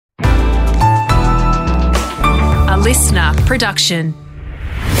listener production.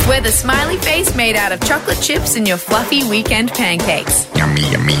 We're the smiley face made out of chocolate chips in your fluffy weekend pancakes. Yummy,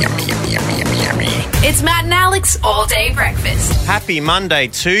 yummy, yummy, yummy, yummy, yummy, yummy. It's Matt and Alex all-day breakfast. Happy Monday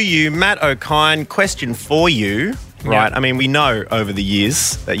to you. Matt O'Kine, question for you. Right, I mean, we know over the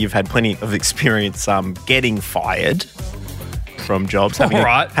years that you've had plenty of experience getting fired from jobs,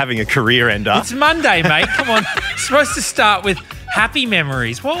 having a career ender. It's Monday, mate. Come on. It's supposed to start with happy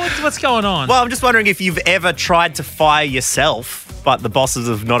memories. What's going on? Well, I'm just wondering if you've ever tried to fire yourself, but the bosses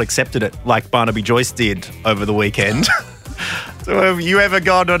have not accepted it, like Barnaby Joyce did over the weekend. So have you ever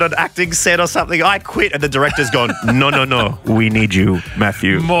gone on an acting set or something? I quit, and the director's gone, no, we need you,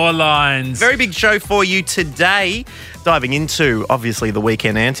 Matthew. More lines. Very big show for you today, diving into, obviously, the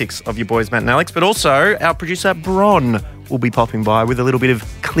weekend antics of your boys, Matt and Alex, but also our producer, Bron, will be popping by with a little bit of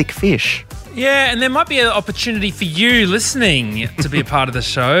Click Fish. Yeah, and there might be an opportunity for you listening to be a part of the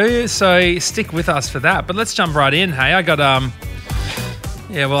show, so stick with us for that. But let's jump right in, hey? I got,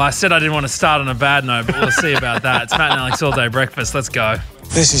 I said I didn't want to start on a bad note, but we'll see about that. It's Matt and Alex all-day breakfast. Let's go.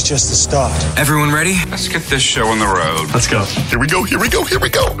 This is just the start. Everyone ready? Let's get this show on the road. Let's go. Here we go.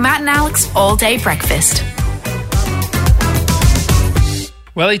 Matt and Alex all-day breakfast.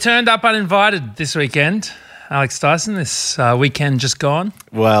 Well, he turned up uninvited this weekend. Alex Dyson, this weekend just gone.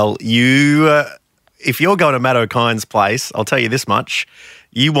 Well, if you're going to Matt O'Kine's place, I'll tell you this much,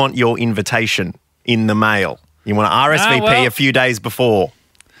 you want your invitation in the mail. You want to RSVP a few days before.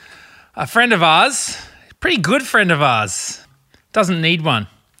 A friend of ours, pretty good friend of ours, doesn't need one.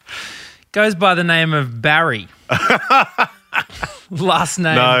 Goes by the name of Barry. Last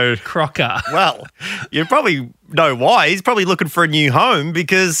name Crocker. Well, you probably know why. He's probably looking for a new home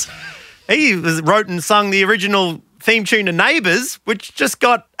because he wrote and sung the original theme tune to Neighbours, which just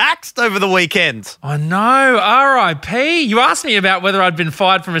got axed over the weekend. I know, R.I.P. You asked me about whether I'd been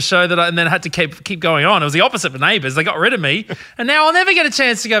fired from a show and then had to keep going on. It was the opposite for Neighbours. They got rid of me, and now I'll never get a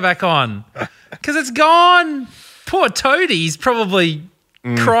chance to go back on because it's gone. Poor Toadie's probably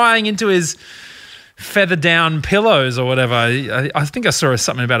crying into his feather down pillows or whatever. I think I saw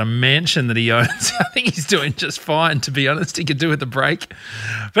something about a mansion that he owns. I think he's doing just fine, to be honest. He could do with a break.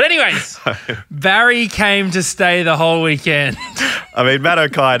 But anyways, Barry came to stay the whole weekend. I mean, Matt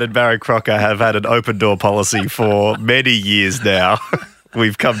O'Kine and Barry Crocker have had an open door policy for many years now.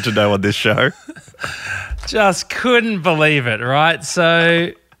 We've come to know on this show. Just couldn't believe it, right?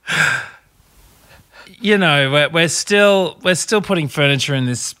 So, you know, we're still putting furniture in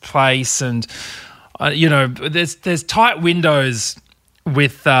this place, and there's tight windows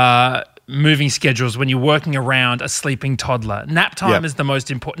with moving schedules when you're working around a sleeping toddler. Nap time is the most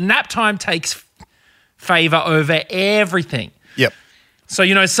important. Nap time takes favour over everything. Yep.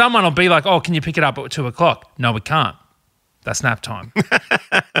 So, someone will be like, oh, can you pick it up at 2 o'clock? No, we can't. That's nap time.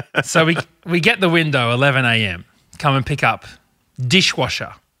 So we get the window, 11 a.m. Come and pick up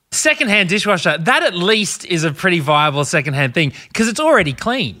dishwasher. Secondhand dishwasher, that at least is a pretty viable secondhand thing because it's already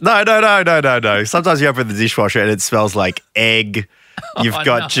clean. No. Sometimes you open the dishwasher and it smells like egg. You've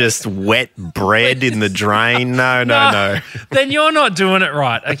got just wet bread in the drain. No. Then you're not doing it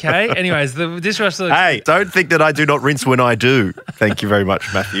right, okay? Anyways, the dishwasher looks... Hey, don't think that I do not rinse when I do. Thank you very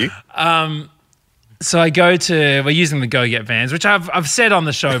much, Matthew. So we're using the Go Get vans, which I've said on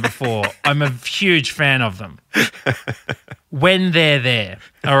the show before. I'm a huge fan of them. When they're there,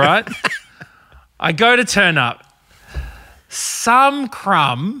 all right? I go to turn up. Some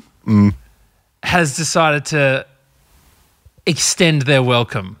crumb has decided to extend their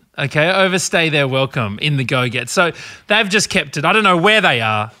welcome, okay? Overstay their welcome in the Go Get. So they've just kept it. I don't know where they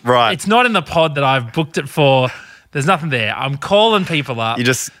are. Right. It's not in the pod that I've booked it for. There's nothing there. I'm calling people up. You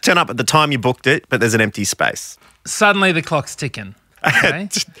just turn up at the time you booked it, but there's an empty space. Suddenly the clock's ticking. Okay?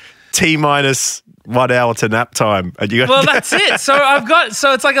 T-minus 1 hour to nap time. And you well, that's it. So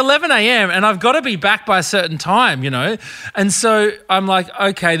it's like 11 a.m. and I've got to be back by a certain time, And so I'm like,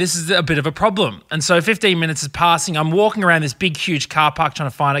 okay, this is a bit of a problem. And so 15 minutes is passing. I'm walking around this big, huge car park trying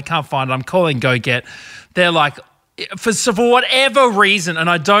to find it. Can't find it. I'm calling Go Get. They're like, for whatever reason, and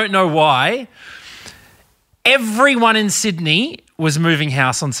I don't know why, everyone in Sydney was moving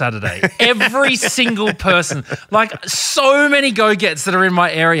house on Saturday. Every single person. Like so many Go-Gets that are in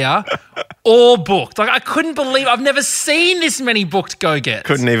my area, all booked. Like I couldn't believe, I've never seen this many booked Go-Gets.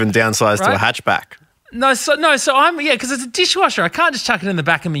 Couldn't even downsize to a hatchback. Because it's a dishwasher. I can't just chuck it in the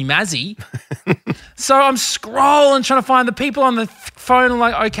back of me Mazzy. So I'm scrolling, trying to find the people on the phone. I'm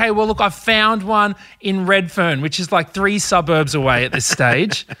like, okay, well, look, I found one in Redfern, which is like 3 suburbs away at this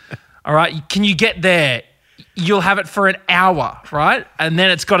stage. All right, can you get there? you'll have it for an hour, right? And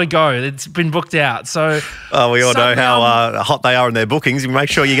then it's got to go. It's been booked out. So, we all know somehow- how hot they are in their bookings. You make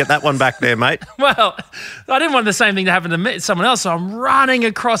sure you get that one back there, mate. Well, I didn't want the same thing to happen to someone else, so I'm running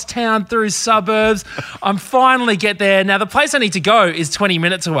across town through suburbs. I'm finally get there. Now, the place I need to go is 20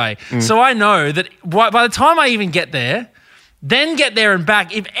 minutes away. So I know that by the time I even get there, then get there and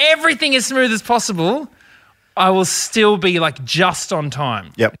back, if everything is smooth as possible, I will still be like just on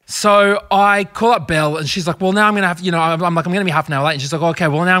time. Yep. So I call up Belle and she's like, well, now I'm going to have, I'm like, I'm going to be half an hour late. And she's like, okay,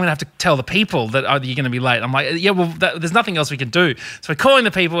 well, now I'm going to have to tell the people that you're going to be late. I'm like, yeah, well, there's nothing else we can do. So we're calling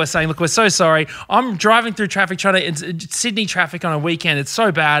the people. We're saying, look, we're so sorry. I'm driving through traffic, it's Sydney traffic on a weekend. It's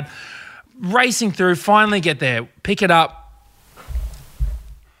so bad. Racing through, finally get there, pick it up.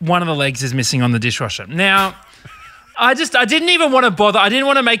 One of the legs is missing on the dishwasher. Now, I didn't even want to bother. I didn't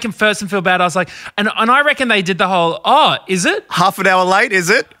want to make him first and feel bad. I was like, and I reckon they did the whole, is it? Half an hour late,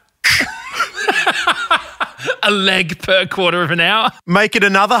 is it? A leg per quarter of an hour. Make it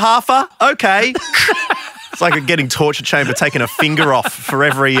another halfer? Okay. It's like a getting torture chamber, taking a finger off for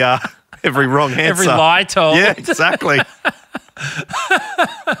every wrong answer. Every lie told. Yeah, exactly.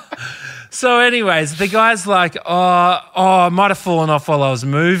 So anyways, the guy's like, I might have fallen off while I was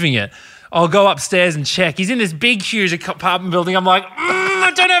moving it. I'll go upstairs and check. He's in this big, huge apartment building. I'm like,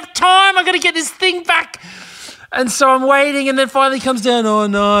 I don't have time. I got to get this thing back. And so I'm waiting, and then finally comes down. Oh,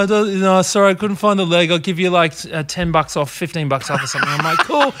 no, sorry, I couldn't find the leg. I'll give you like $10 off, $15 off or something. I'm like,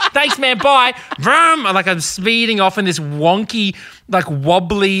 cool, thanks, man, bye. Vroom. I'm speeding off in this wonky, like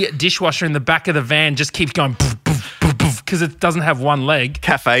wobbly dishwasher in the back of the van just keeps going poof, poof, poof, poof, because it doesn't have one leg.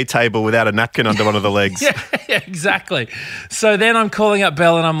 Cafe table without a napkin under one of the legs. Yeah, exactly. So then I'm calling up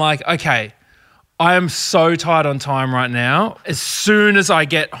Belle and I'm like, okay, I am so tight on time right now. As soon as I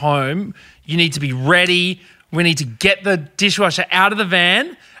get home, you need to be ready. We need to get the dishwasher out of the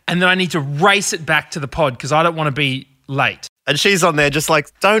van and then I need to race it back to the pod because I don't want to be late. And she's on there just like,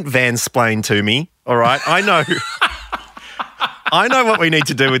 don't vansplain to me, all right? I know. I know what we need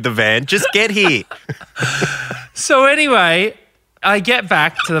to do with the van. Just get here. So anyway, I get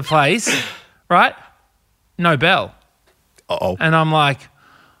back to the place, right? No Belle. Uh-oh. And I'm like,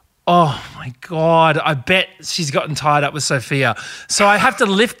 oh my God, I bet she's gotten tied up with Sophia. So I have to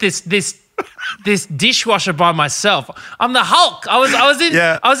lift this dishwasher by myself. I'm the Hulk. I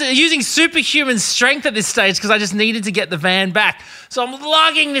was using superhuman strength at this stage because I just needed to get the van back. So I'm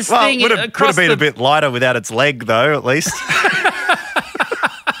lugging this thing would have across been a bit lighter without its leg though, at least.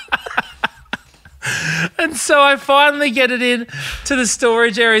 And so I finally get it in to the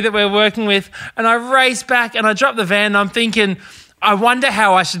storage area that we're working with and I race back and I drop the van and I'm thinking, I wonder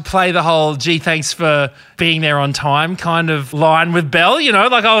how I should play the whole, gee, thanks for being there on time kind of line with Belle,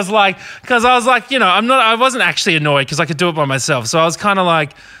 I was like, I wasn't actually annoyed because I could do it by myself. So I was kind of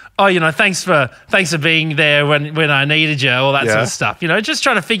like, thanks for being there when I needed you, all that sort of stuff, just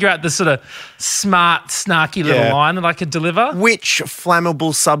trying to figure out the sort of smart, snarky little line that I could deliver. Which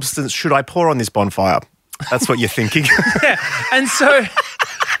flammable substance should I pour on this bonfire? That's what you're thinking. Yeah. And so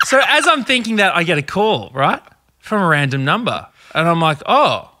as I'm thinking that, I get a call, right, from a random number. And I'm like,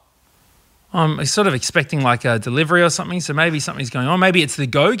 I'm sort of expecting like a delivery or something. So maybe something's going on. Maybe it's the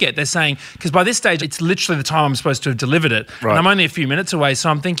go-get. They're saying, because by this stage, it's literally the time I'm supposed to have delivered it. Right. And I'm only a few minutes away. So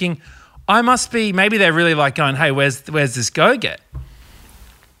I'm thinking, maybe they're really like going, hey, where's this go-get?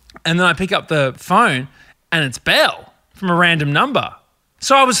 And then I pick up the phone and it's Belle from a random number.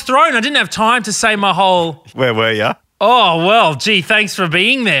 So I was thrown. I didn't have time to say my whole... Where were you? Oh, well, gee, thanks for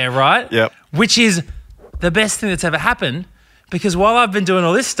being there, right? Yep. Which is the best thing that's ever happened. Because while I've been doing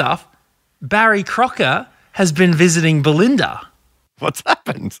all this stuff, Barry Crocker has been visiting Belinda. What's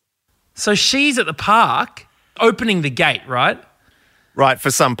happened? So she's at the park opening the gate, right? Right,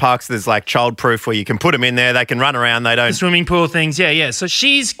 for some parks there's like childproof where you can put them in there, they can run around, they don't... The swimming pool things, yeah. So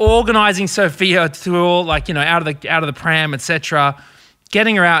she's organising Sophia to all out of the pram, etc.,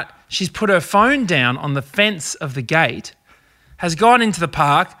 getting her out. She's put her phone down on the fence of the gate, has gone into the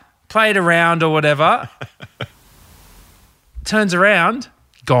park, played around or whatever... Turns around,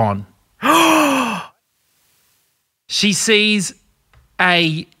 gone. She sees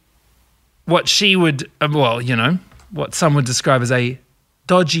what she would, what some would describe as a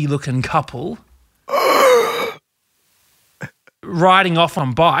dodgy-looking couple riding off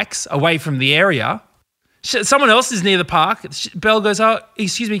on bikes away from the area. Someone else is near the park. Belle goes, oh,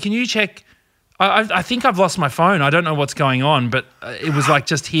 excuse me, can you check? I think I've lost my phone. I don't know what's going on, but it was like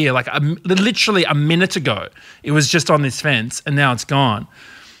just here, like literally a minute ago. It was just on this fence and now it's gone.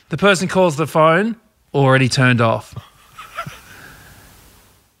 The person calls the phone, already turned off.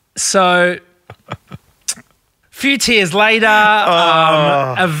 So few tears later,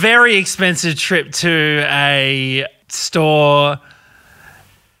 a very expensive trip to a store.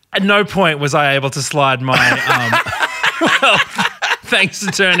 At no point was I able to slide my thanks to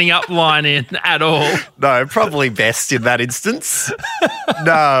turning up line in at all. No, probably best in that instance.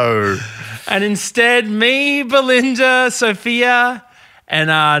 No. And instead, me, Belinda, Sophia, and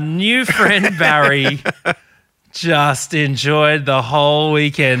our new friend Barry just enjoyed the whole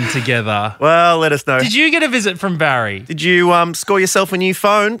weekend together. Well, let us know. Did you get a visit from Barry? Did you score yourself a new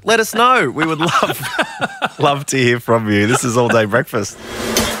phone? Let us know. We would love to hear from you. This is All Day Breakfast.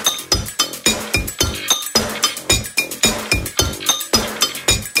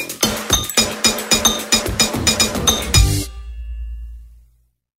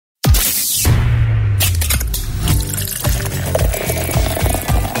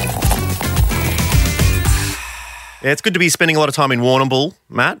 Yeah, it's good to be spending a lot of time in Warrnambool,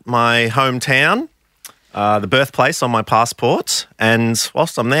 Matt, my hometown, the birthplace on my passport. And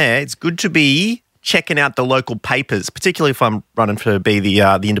whilst I'm there, it's good to be checking out the local papers, particularly if I'm running to be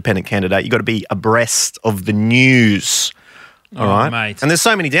the independent candidate. You've got to be abreast of the news. All right, mate. And there's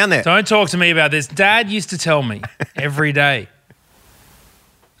so many down there. Don't talk to me about this. Dad used to tell me every day,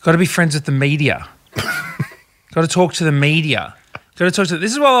 got to be friends with the media. Got to talk to the media. Got to talk to.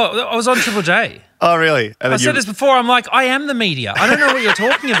 This is while I was on Triple J. Oh, really? And I said this before. I'm like, I am the media. I don't know what you're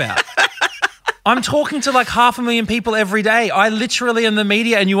talking about. I'm talking to like 500,000 people every day. I literally am the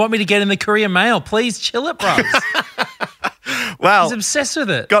media, and you want me to get in the Courier Mail? Please chill it, bros. Well, he's obsessed with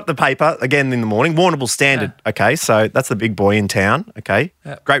it. Got the paper again in the morning. Warrnambool Standard. Yeah. Okay, so that's the big boy in town. Okay,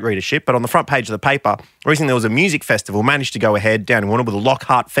 Great readership. But on the front page of the paper, recently there was a music festival. Managed to go ahead down in Warrnambool, the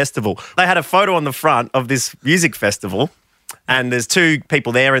Lockhart Festival. They had a photo on the front of this music festival, and there's two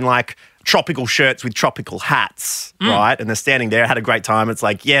people there in like tropical shirts with tropical hats, right? And they're standing there, had a great time. It's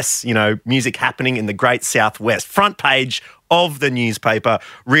like, yes, you know, music happening in the great Southwest. Front page of the newspaper,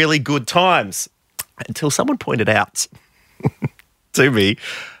 really good times. Until someone pointed out to me,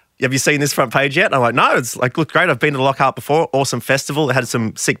 have you seen this front page yet? And I'm like, no, it's like, looked great. I've been to the Lockhart before. Awesome festival. It had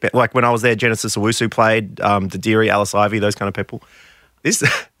some sick, like when I was there, Genesis Owusu played, Dadiri, Alice Ivy, those kind of people. This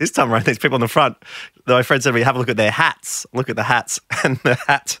time around, these people on the front, my friend said to me, have a look at their hats. Look at the hats. And the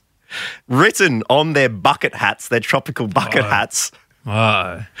hat written on their bucket hats, their tropical bucket hats,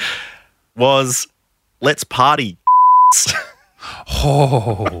 was "Let's party."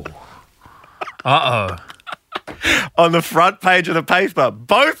 Oh. On the front page of the paper,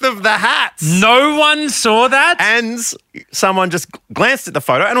 both of the hats. No one saw that? And someone just glanced at the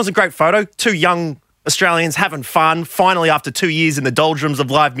photo, and it was a great photo. Two young Australians having fun. Finally, after 2 years in the doldrums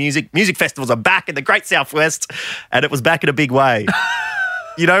of live music, music festivals are back in the great Southwest, and it was back in a big way.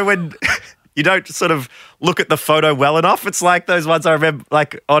 You know, when you don't sort of look at the photo well enough, it's like those ones I remember,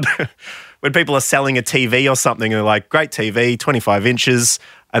 like on when people are selling a TV or something, and they're like, great TV, 25 inches,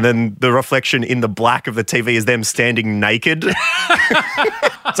 and then the reflection in the black of the TV is them standing naked,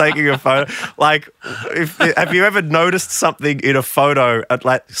 taking a photo. Like, have you ever noticed something in a photo at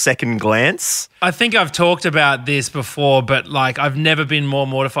like second glance? I think I've talked about this before, but like I've never been more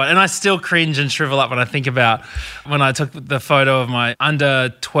mortified. And I still cringe and shrivel up when I think about when I took the photo of my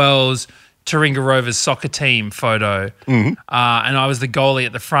under-12s Taringa Rovers soccer team photo. And I was the goalie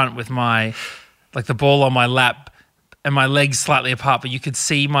at the front with my, like the ball on my lap and my legs slightly apart, but you could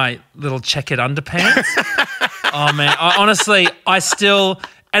see my little checkered underpants. Oh, man. I still...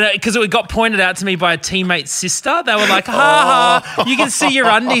 And because it got pointed out to me by a teammate's sister, they were like, ha ha, you can see your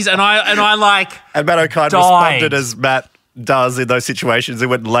undies. And I like And Matt O'Kine responded as Matt does in those situations. He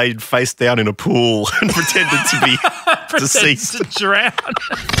went and laid face down in a pool and pretended to be deceased. To drown.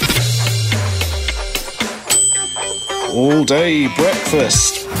 All Day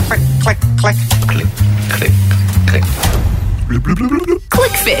Breakfast. Click, click, click, click, click, click.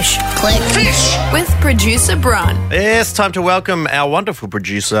 Clickfish. Clickfish. With producer Bron. Yes, time to welcome our wonderful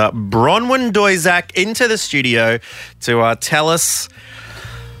producer, Bronwyn Doizak, into the studio to tell us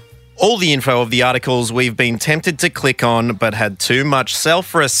all the info of the articles we've been tempted to click on but had too much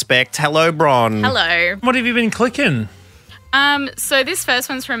self-respect. Hello, Bron. Hello. What have you been clicking? So this first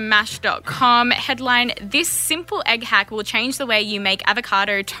one's from mash.com. Headline, this simple egg hack will change the way you make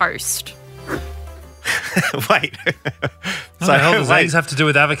avocado toast. Wait. What the hell does eggs have to do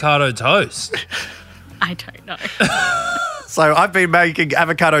with avocado toast? I don't know. So I've been making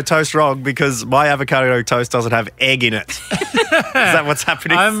avocado toast wrong because my avocado toast doesn't have egg in it. Is that what's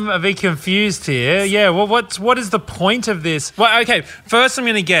happening? I'm a bit confused here. Yeah, well, what is the point of this? Well, okay, first I'm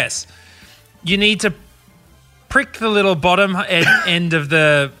going to guess. You need to prick the little bottom end of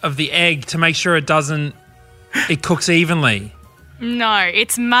the egg to make sure it cooks evenly. No,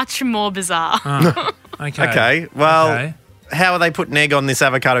 it's much more bizarre. Okay. Well, how are they putting egg on this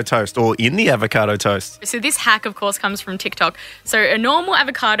avocado toast or in the avocado toast? So this hack, of course, comes from TikTok. So a normal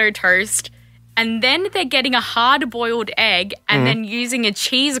avocado toast, and then they're getting a hard-boiled egg and then using a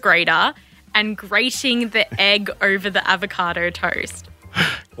cheese grater and grating the egg over the avocado toast.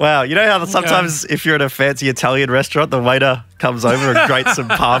 Wow, you know how sometimes if you're at a fancy Italian restaurant, the waiter comes over and grates some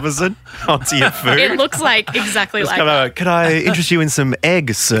parmesan onto your food? It looks like exactly like Come that. over, can I interest you in some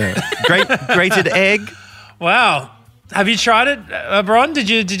egg, sir? Grated egg? Wow. Have you tried it, Bron? Did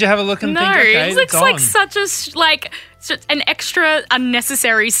you have a look and No, think, okay, it looks it's like on. such an extra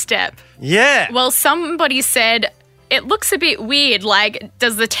unnecessary step. Yeah. Well, somebody said, it looks a bit weird, like,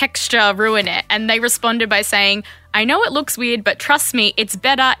 does the texture ruin it? And they responded by saying, I know it looks weird, but trust me, it's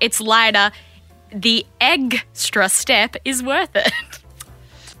better, it's lighter. The extra step is worth it.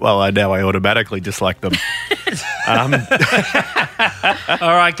 Well, now I automatically dislike them. All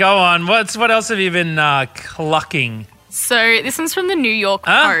right, go on. What else have you been clucking? So this one's from the New York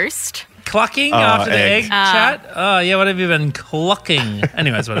Post. Clucking after the egg. egg chat? Oh, yeah, what have you been clucking?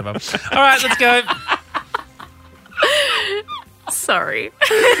 Anyways, whatever. All right, let's go. Sorry.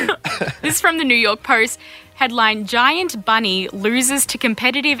 This is from the New York Post. Headline, Giant Bunny loses to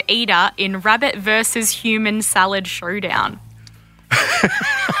competitive eater in rabbit versus human salad showdown.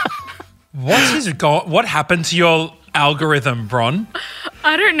 What happened to your algorithm, Bron?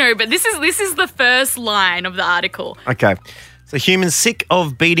 I don't know, but this is the first line of the article. Okay. So humans sick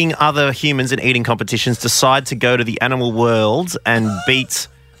of beating other humans in eating competitions decide to go to the animal world and beat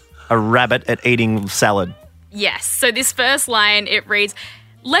a rabbit at eating salad. Yes. So this first line, it reads,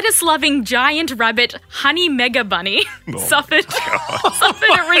 lettuce-loving giant rabbit Honey Mega Bunny suffered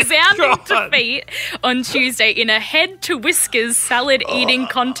a resounding defeat on Tuesday in a head-to-whiskers salad-eating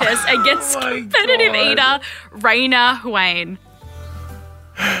contest against competitive eater Raina Huane.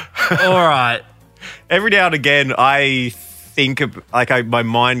 All right. Every now and again, I think my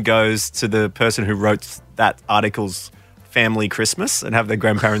mind goes to the person who wrote that article's family Christmas and have their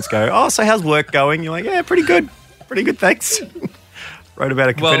grandparents go, oh, so how's work going? You're like, yeah, pretty good. Pretty good, thanks. Wrote about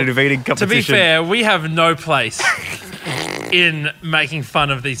a competitive eating competition. To be fair, we have no place in making fun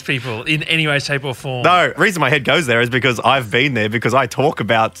of these people in any way, shape or form. No, the reason my head goes there is because I've been there because I talk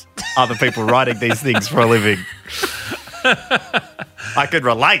about other people writing these things for a living. I could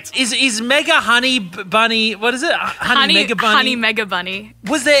relate. Is Mega Honey Bunny, what is it? Honey Mega Bunny? Honey Mega Bunny.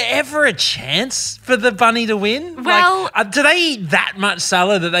 Was there ever a chance for the bunny to win? Well- do they eat that much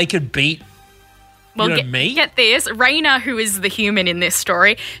salad that they could beat Well, me? Get this. Raina, who is the human in this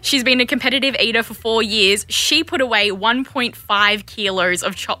story, she's been a competitive eater for 4 years. She put away 1.5 kilos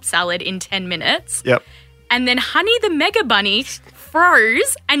of chopped salad in 10 minutes. Yep. And then Honey the Mega Bunny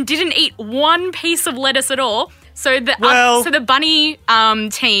froze and didn't eat one piece of lettuce at all. So the bunny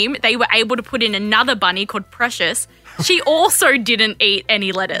team, they were able to put in another bunny called Precious. She also didn't eat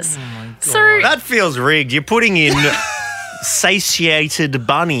any lettuce. Oh my God. So That feels rigged. You're putting in satiated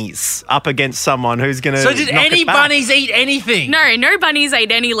bunnies up against someone who's going to So did any bunnies eat anything? no bunnies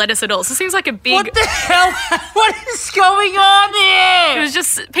ate any lettuce at all. So it seems like a big... What the hell? What is going on It here? was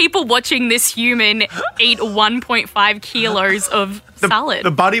just people watching this human eat 1.5 kilos of salad.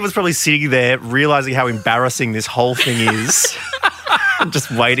 The bunny was probably sitting there realizing how embarrassing this whole thing is. Just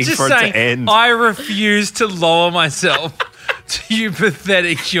waiting Just for it saying, to end. I refuse to lower myself to you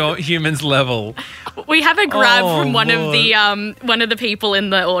pathetic humans level. We have a grab Oh, from one of Lord. the people in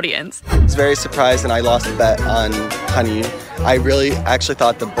the audience. I was very surprised and I lost a bet on Honey. I really actually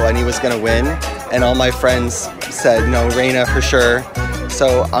thought the bunny was going to win, and all my friends said no, Raina for sure.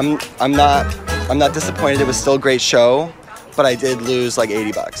 So I'm not disappointed. It was still a great show, but I did lose like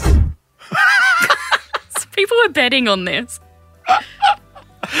 $80. So people were betting on this.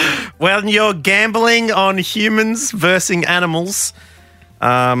 When you're gambling on humans versus animals,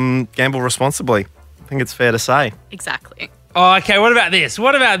 gamble responsibly. I think it's fair to say. Exactly. Oh, okay, what about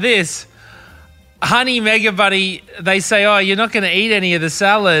this? Honey Mega Bunny, they say, oh, you're not going to eat any of the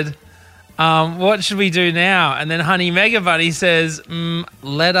salad. What should we do now? And then Honey Mega Bunny says,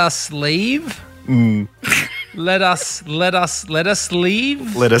 let us leave. Let us leave.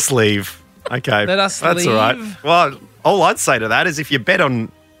 Let us leave. Okay. Let us That's all right. leave. Well, all I'd say to that is if you bet on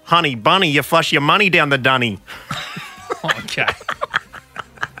Honey Bunny, you flush your money down the dunny. Okay.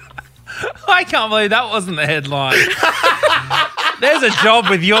 I can't believe that wasn't the headline. There's a job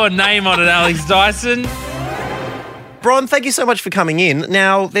with your name on it, Alex Dyson. Bron, thank you so much for coming in.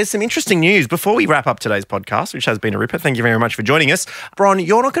 Now, there's some interesting news before we wrap up today's podcast, which has been a ripper. Thank you very much for joining us. Bron,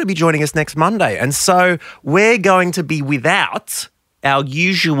 you're not going to be joining us next Monday, and so we're going to be without our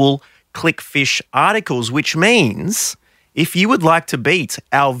usual Clickfish articles, which means if you would like to beat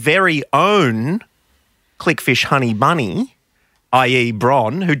our very own Clickfish Honey Bunny, i.e.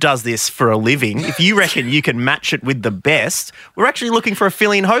 Bron, who does this for a living, if you reckon you can match it with the best, we're actually looking for a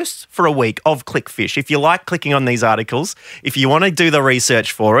fill-in host for a week of Clickfish. If you like clicking on these articles, if you want to do the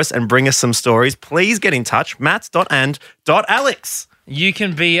research for us and bring us some stories, please get in touch, matt.and.alex. You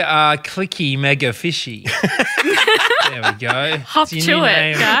can be Clicky Mega Fishy. There we go. Hop It's to your new it,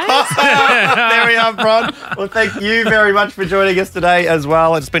 name. guys. There we are, Bron. Well, thank you very much for joining us today as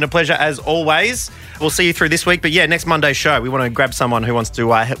well. It's been a pleasure as always. We'll see you through this week. But yeah, next Monday's show, we want to grab someone who wants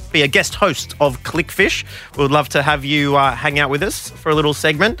to be a guest host of Clickfish. We would love to have you hang out with us for a little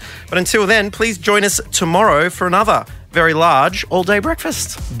segment. But until then, please join us tomorrow for another very large all-day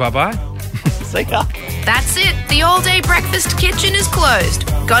breakfast. Bye-bye. See ya. That's it. The all-day breakfast kitchen is closed.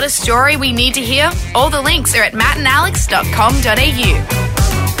 Got a story we need to hear? All the links are at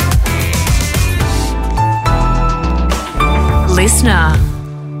mattandalex.com.au. Listener.